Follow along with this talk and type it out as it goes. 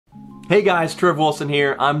Hey guys, Trev Wilson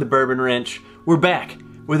here. I'm the Bourbon Wrench. We're back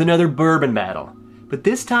with another bourbon battle. But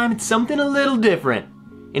this time it's something a little different.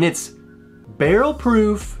 And it's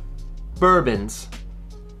barrel-proof bourbons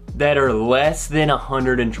that are less than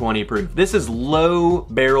 120 proof. This is low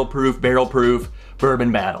barrel-proof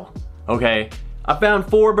bourbon battle. Okay? I found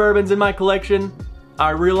 4 bourbons in my collection. I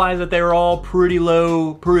realized that they were all pretty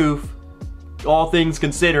low proof, all things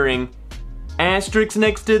considering. Asterisk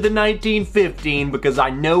next to the 1915 because I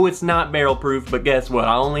know it's not barrel proof, but guess what?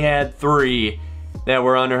 I only had 3 that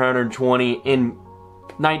were under 120, and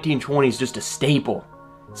 1920 is just a staple.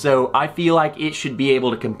 So I feel like it should be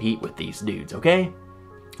able to compete with these dudes, okay?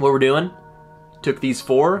 What we're doing, took these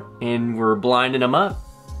 4 and we're blinding them up.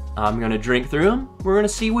 I'm gonna drink through them. We're gonna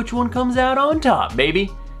see which one comes out on top,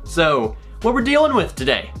 baby. So what we're dealing with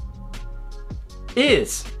today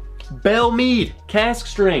is Belle Meade cask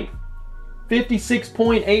strength.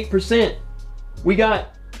 56.8%. We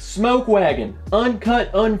got Smoke Wagon,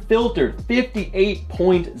 uncut, unfiltered,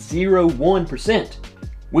 58.01%.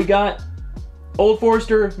 We got Old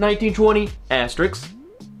Forester 1920 asterisk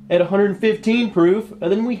at 115 proof,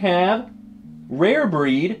 and then we have Rare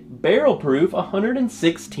Breed barrel proof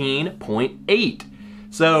 116.8.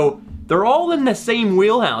 So they're all in the same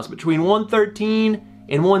wheelhouse between 113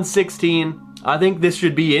 and 116. I think this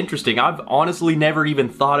should be interesting. I've honestly never even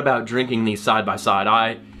thought about drinking these side by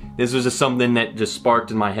side. This was just something that just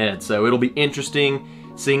sparked in my head. So it'll be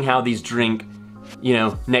interesting seeing how these drink, you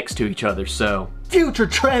know, next to each other. So Future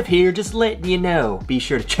Trev here, just letting you know. Be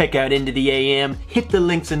sure to check out Into the AM. Hit the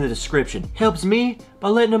links in the description. Helps me by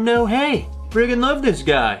letting them know, hey, friggin' love this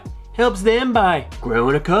guy. Helps them by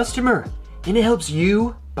growing a customer. And it helps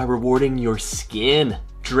you by rewarding your skin.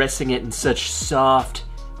 Dressing it in such soft,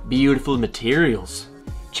 beautiful materials.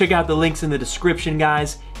 Check out the links in the description,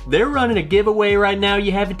 guys. They're running a giveaway right now.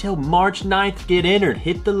 You have until March 9th to get entered.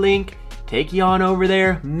 Hit the link, take you on over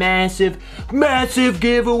there. Massive, massive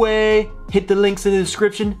giveaway. Hit the links in the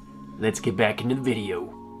description. Let's get back into the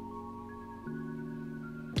video.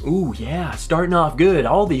 Ooh, yeah, starting off good.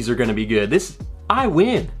 All these are gonna be good. I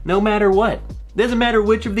win, no matter what. Doesn't matter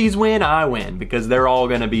which of these win, I win, because they're all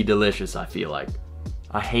gonna be delicious, I feel like.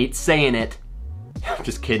 I hate saying it. I'm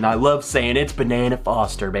just kidding, I love saying it. It's Banana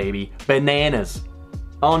Foster, baby. Bananas.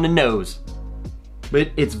 On the nose.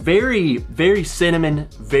 But it's very, very cinnamon,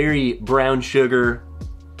 very brown sugar,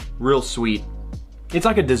 real sweet. It's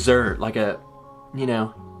like a dessert, like a, you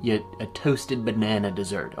know, a toasted banana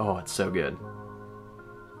dessert. Oh, it's so good.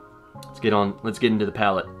 Let's get into the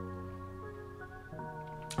palate.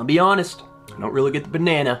 I'll be honest, I don't really get the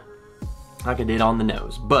banana like I did on the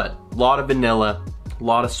nose, but a lot of vanilla, a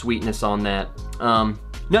lot of sweetness on that.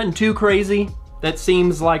 Nothing too crazy. That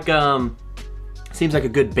seems like a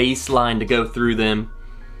good baseline to go through them,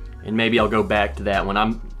 and maybe I'll go back to that one.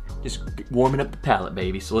 I'm just warming up the palate,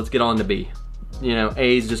 baby. So let's get on to B. You know,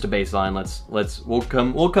 A is just a baseline.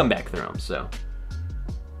 We'll come back through them. So,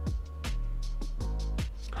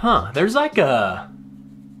 there's like I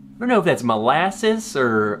don't know if that's molasses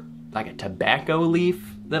or like a tobacco leaf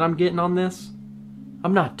that I'm getting on this.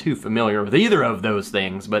 I'm not too familiar with either of those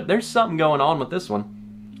things, but there's something going on with this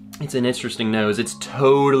one. It's an interesting nose. It's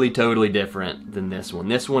totally different than this one.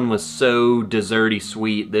 This one was so desserty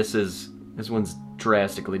sweet. This one's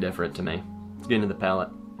drastically different to me. Let's get into the palate.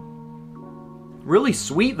 Really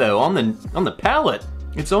sweet though on the palate.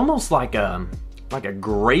 It's almost like a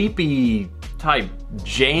grapey type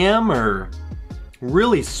jam, or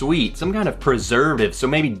really sweet, some kind of preservative. So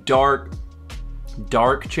maybe dark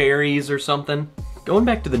cherries or something. Going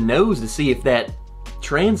back to the nose to see if that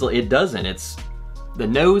translates. It doesn't. The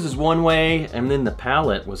nose is one way, and then the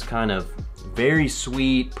palate was kind of very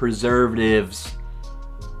sweet, preservatives,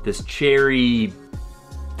 this cherry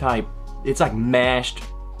type. It's like mashed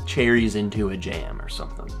cherries into a jam or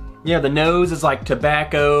something. Yeah, the nose is like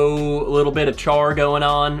tobacco, a little bit of char going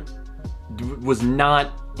on. Was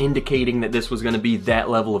not indicating that this was going to be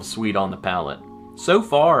that level of sweet on the palate. So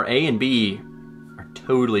far, A and B are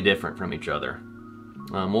totally different from each other.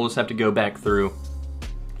 We'll just have to go back through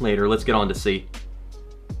later. Let's get on to C.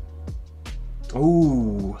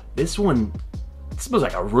 Ooh, this smells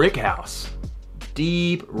like a rick house.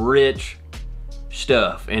 Deep, rich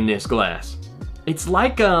stuff in this glass. It's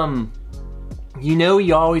like, you know,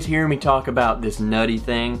 you always hear me talk about this nutty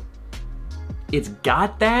thing. It's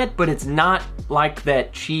got that, but it's not like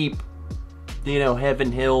that cheap, you know,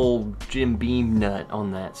 Heaven Hill Jim Beam nut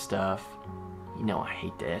on that stuff. You know I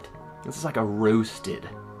hate that. This is like a roasted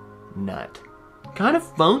nut. Kind of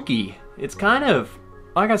funky. It's kind of,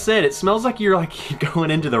 like I said, it smells like you're going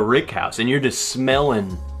into the rick house and you're just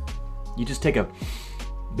smelling. You just take a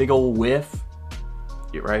big old whiff.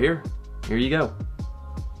 Get right here. here you go.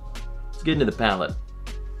 Let's get into the palate.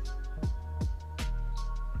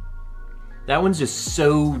 That one's just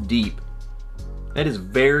so deep. That is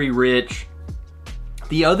very rich.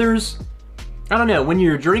 The others, I don't know, when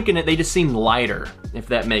you're drinking it, they just seem lighter, if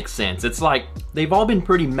that makes sense. It's like, they've all been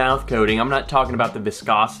pretty mouth coating. I'm not talking about the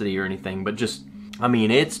viscosity or anything, but just, I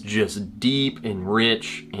mean, it's just deep and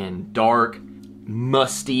rich and dark,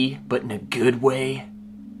 musty, but in a good way.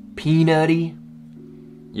 Peanutty.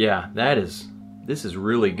 Yeah, this is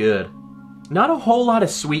really good. Not a whole lot of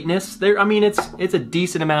sweetness there. I mean, it's a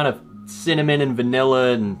decent amount of cinnamon and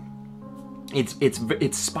vanilla, and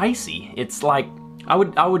it's spicy. It's like, I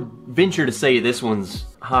would venture to say this one's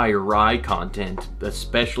higher rye content,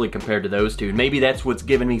 especially compared to those two. Maybe that's what's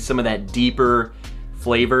giving me some of that deeper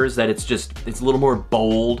flavors, that it's a little more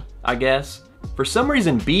bold, I guess. For some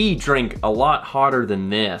reason, B drank a lot hotter than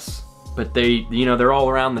this, but they're all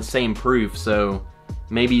around the same proof, so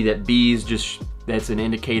maybe that B's that's an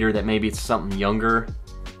indicator that maybe it's something younger,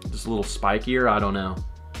 just a little spikier, I don't know.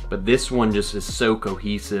 But this one just is so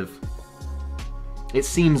cohesive. It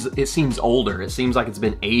seems older. It seems like it's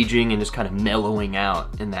been aging and just kind of mellowing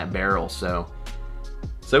out in that barrel. So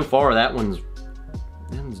far that one's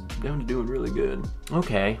doing really good.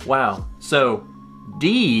 Okay, wow. So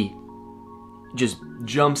D just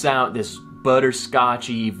jumps out this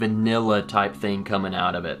butterscotchy vanilla type thing coming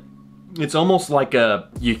out of it. It's almost like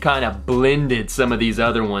you kind of blended some of these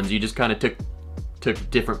other ones. You just kind of took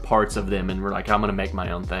different parts of them and were like, I'm gonna make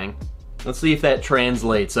my own thing. Let's see if that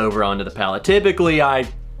translates over onto the palate. Typically,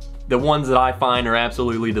 the ones that I find are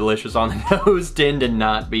absolutely delicious on the nose tend to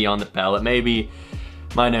not be on the palate. Maybe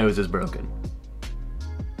my nose is broken.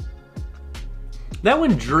 That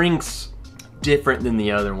one drinks different than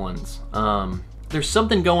the other ones. There's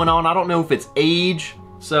something going on. I don't know if it's age.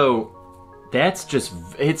 So that's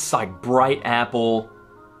it's like bright apple,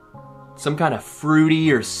 some kind of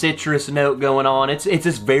fruity or citrus note going on. It's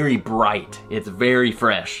just very bright. It's very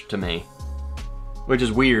fresh to me, which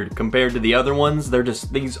is weird compared to the other ones.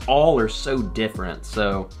 These all are so different.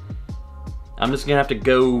 So I'm just gonna have to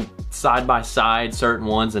go side by side certain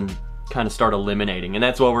ones and kind of start eliminating. And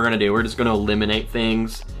that's what we're gonna do. We're just gonna eliminate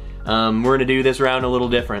things. We're gonna do this round a little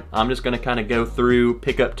different. I'm just gonna kind of go through,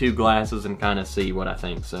 pick up 2 glasses and kind of see what I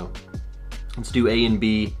think. So let's do A and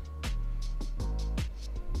B.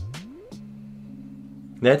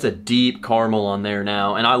 That's a deep caramel on there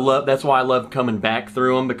now, and that's why I love coming back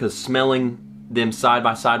through them, because smelling them side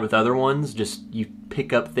by side with other ones, you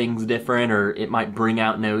pick up things different, or it might bring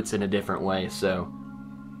out notes in a different way. So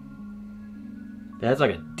that's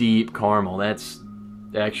like a deep caramel. That's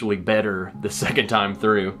actually better the second time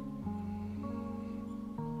through.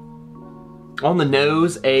 On the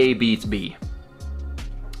nose, A beats B.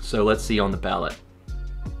 So let's see on the palate.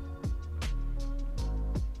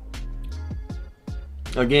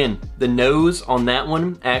 Again, the nose on that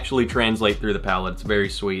one actually translates through the palate. It's very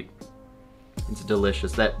sweet. It's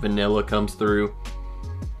delicious. That vanilla comes through.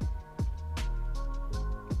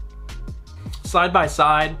 Side by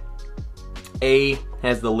side, A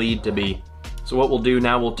has the lead to B. So what we'll do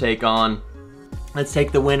now, let's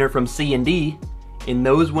take the winner from C and D, and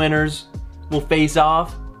those winners will face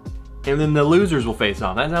off, and then the losers will face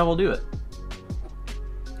off. That's how we'll do it.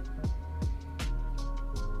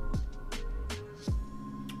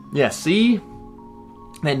 Yeah, see?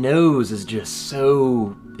 That nose is just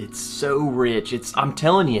it's so rich. I'm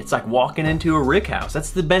telling you, it's like walking into a rick house. That's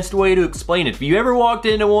the best way to explain it. If you ever walked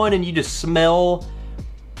into one and you just smell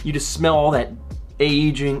all that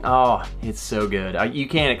aging, oh, it's so good. You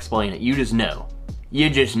can't explain it, you just know. You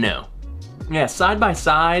just know. Yeah, side by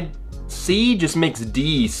side, C just makes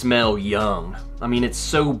D smell young. I mean, it's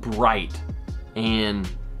so bright, and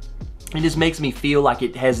it just makes me feel like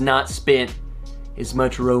it has not spent as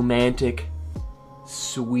much romantic,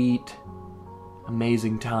 sweet,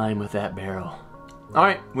 amazing time with that barrel. All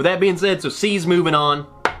right, with that being said, so C's moving on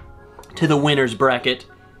to the winner's bracket.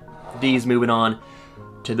 D's moving on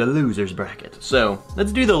to the loser's bracket. So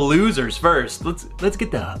let's do the losers first. Let's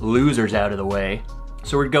get the losers out of the way.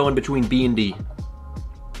 So we're going between B and D.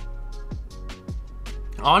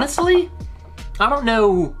 Honestly, I don't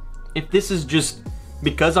know if this is just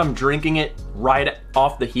because I'm drinking it right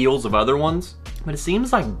off the heels of other ones, but it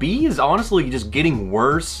seems like B is honestly just getting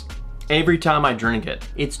worse every time I drink it.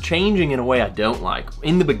 It's changing in a way I don't like.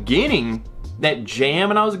 In the beginning, that jam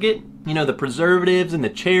and I was getting, the preservatives and the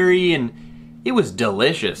cherry, and it was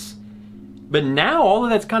delicious. But now all of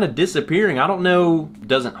that's kind of disappearing. I don't know,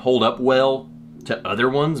 doesn't hold up well to other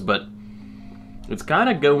ones, but it's kind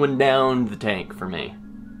of going down the tank for me.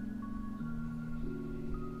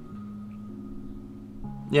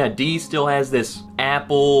 Yeah, D still has this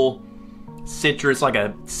apple, citrus, like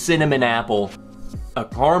a cinnamon apple, a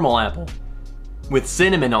caramel apple with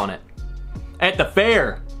cinnamon on it at the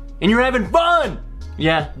fair, and you're having fun.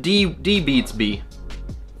 Yeah, D beats B.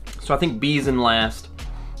 So I think B's in last.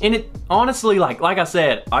 And it honestly, like I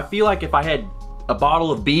said, I feel like if I had a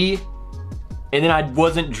bottle of B and then I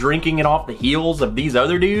wasn't drinking it off the heels of these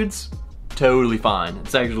other dudes, totally fine.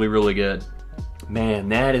 It's actually really good. Man,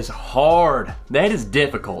 that is hard. That is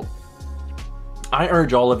difficult. I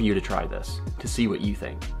urge all of you to try this to see what you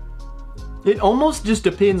think. It almost just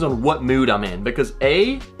depends on what mood I'm in, because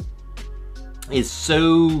A is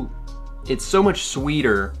so much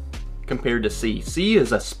sweeter compared to C. C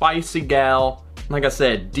is a spicy gal. Like I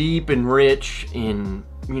said, deep and rich and,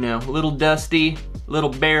 you know, a little dusty, a little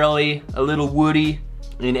barrely, a little woody.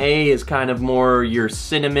 And A is kind of more your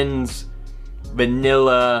cinnamons,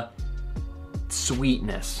 vanilla,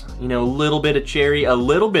 sweetness. You know, a little bit of cherry, a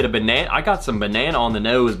little bit of banana. I got some banana on the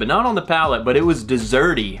nose, but not on the palate, but it was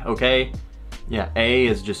desserty, okay? Yeah, A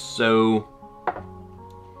is just so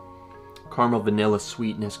caramel, vanilla,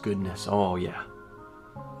 sweetness, goodness. Oh, yeah.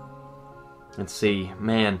 Let's see,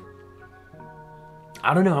 man.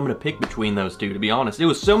 I don't know how I'm gonna pick between those two, to be honest. It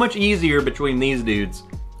was so much easier between these dudes.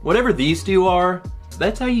 Whatever these two are,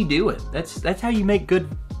 that's how you do it. That's how you make good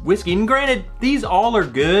whiskey. And granted, these all are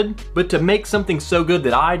good, but to make something so good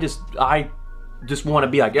that I just want to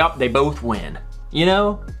be like, yep, they both win. You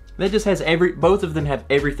know? That just has both of them have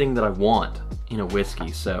everything that I want in a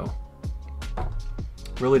whiskey, so.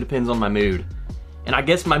 Really depends on my mood. And I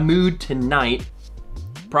guess my mood tonight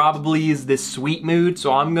probably is this sweet mood,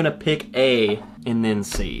 so I'm gonna pick A and then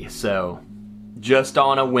C. So, just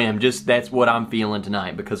on a whim, that's what I'm feeling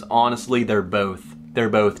tonight, because honestly, they're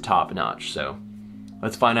both top notch, so.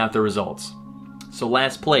 Let's find out the results. So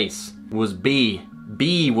last place was B.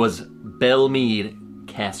 B was Belle Meade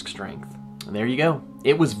cask strength. And there you go.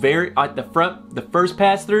 It was very, at the front, the first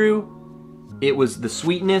pass through, the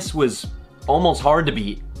sweetness was almost hard to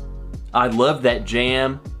beat. I loved that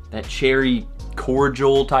jam, that cherry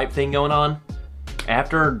cordial type thing going on.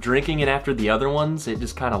 After drinking it after the other ones, it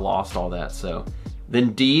just kind of lost all that, so.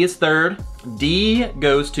 Then D is third. D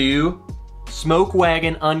goes to Smoke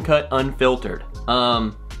Wagon Uncut Unfiltered.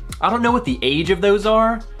 I don't know what the age of those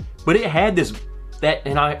are, but it had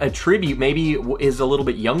and I attribute, maybe is a little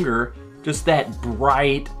bit younger, just that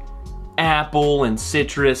bright apple and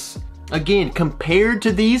citrus. Again, compared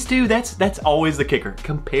to these two, that's always the kicker.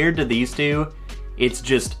 Compared to these two,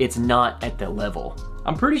 it's not at the level.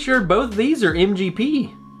 I'm pretty sure both of these are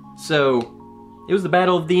MGP. So, it was the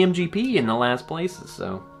battle of the MGP in the last places,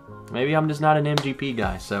 so maybe I'm just not an MGP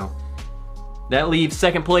guy, so. That leaves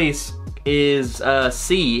second place is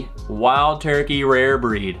C, Wild Turkey Rare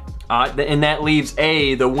Breed. And that leaves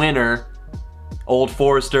A, the winner, Old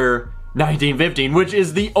Forester 1915, which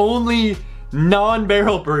is the only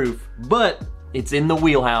non-barrel proof, but it's in the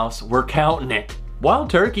wheelhouse. We're counting it. Wild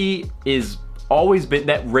Turkey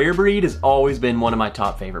that rare breed has always been one of my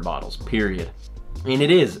top favorite bottles, period. And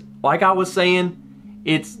it is, like I was saying,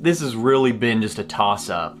 this has really been just a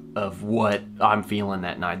toss-up of what I'm feeling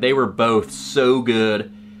that night. They were both so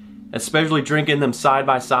good, especially drinking them side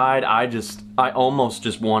by side. I almost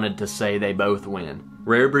just wanted to say they both win.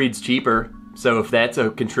 Rare breed's cheaper, so if that's a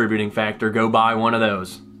contributing factor, go buy one of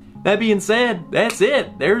those. That being said, that's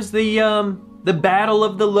it. There's the battle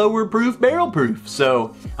of the lower proof, barrel proof.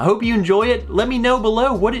 So I hope you enjoy it. Let me know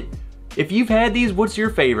below if you've had these, what's your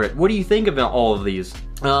favorite? What do you think about all of these?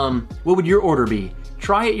 What would your order be?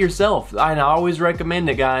 Try it yourself. I always recommend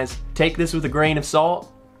it, guys. Take this with a grain of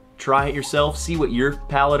salt. Try it yourself. See what your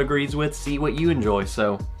palate agrees with. See what you enjoy.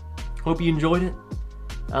 So, hope you enjoyed it.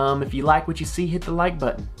 If you like what you see, hit the like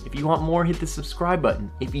button. If you want more, hit the subscribe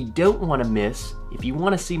button. If you don't want to miss, if you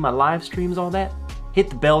want to see my live streams, all that, hit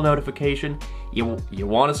the bell notification. You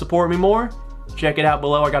want to support me more? Check it out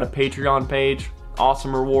below. I got a Patreon page.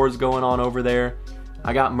 Awesome rewards going on over there.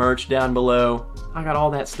 I got merch down below. I got all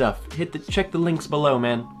that stuff. Check the links below,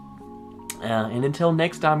 man. And until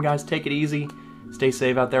next time, guys, take it easy. Stay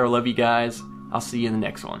safe out there. I love you guys. I'll see you in the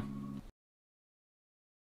next one.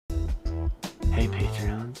 Hey,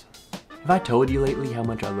 Patreons. Have I told you lately how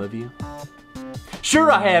much I love you?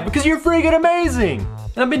 Sure I have, because you're freaking amazing!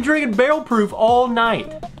 And I've been drinking barrel proof all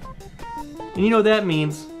night. And you know what that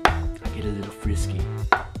means? I get a little frisky.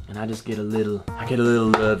 And I get a little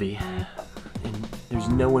lovey. And there's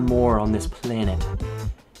no one more on this planet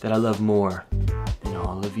that I love more than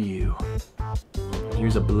all of you.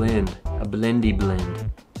 Here's a blend, a blendy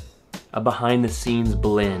blend. A behind the scenes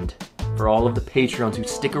blend. For all of the Patreons who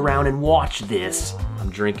stick around and watch this. I'm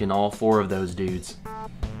drinking all 4 of those dudes.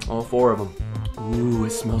 All 4 of them. Ooh,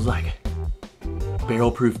 it smells like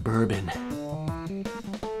barrel proof bourbon.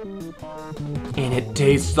 And it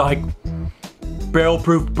tastes like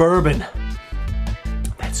barrel-proof bourbon.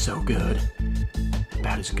 That's so good.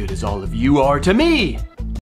 About as good as all of you are to me.